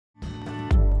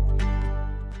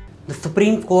The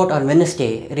Supreme Court on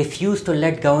Wednesday refused to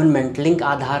let government link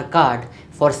Aadhar card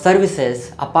for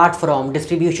services apart from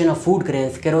distribution of food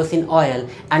grains, kerosene oil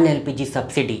and LPG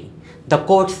subsidy. The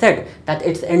court said that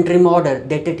its interim order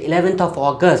dated 11th of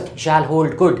August shall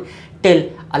hold good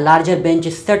till a larger bench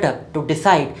is set up to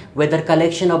decide whether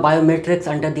collection of biometrics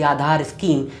under the Aadhar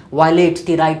scheme violates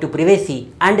the right to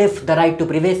privacy and if the right to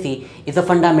privacy is a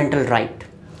fundamental right.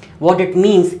 What it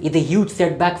means is a huge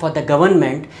setback for the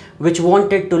government, which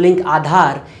wanted to link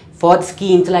Aadhar for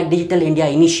schemes like Digital India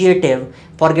Initiative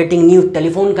for getting new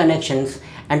telephone connections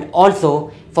and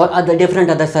also for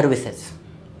different other services.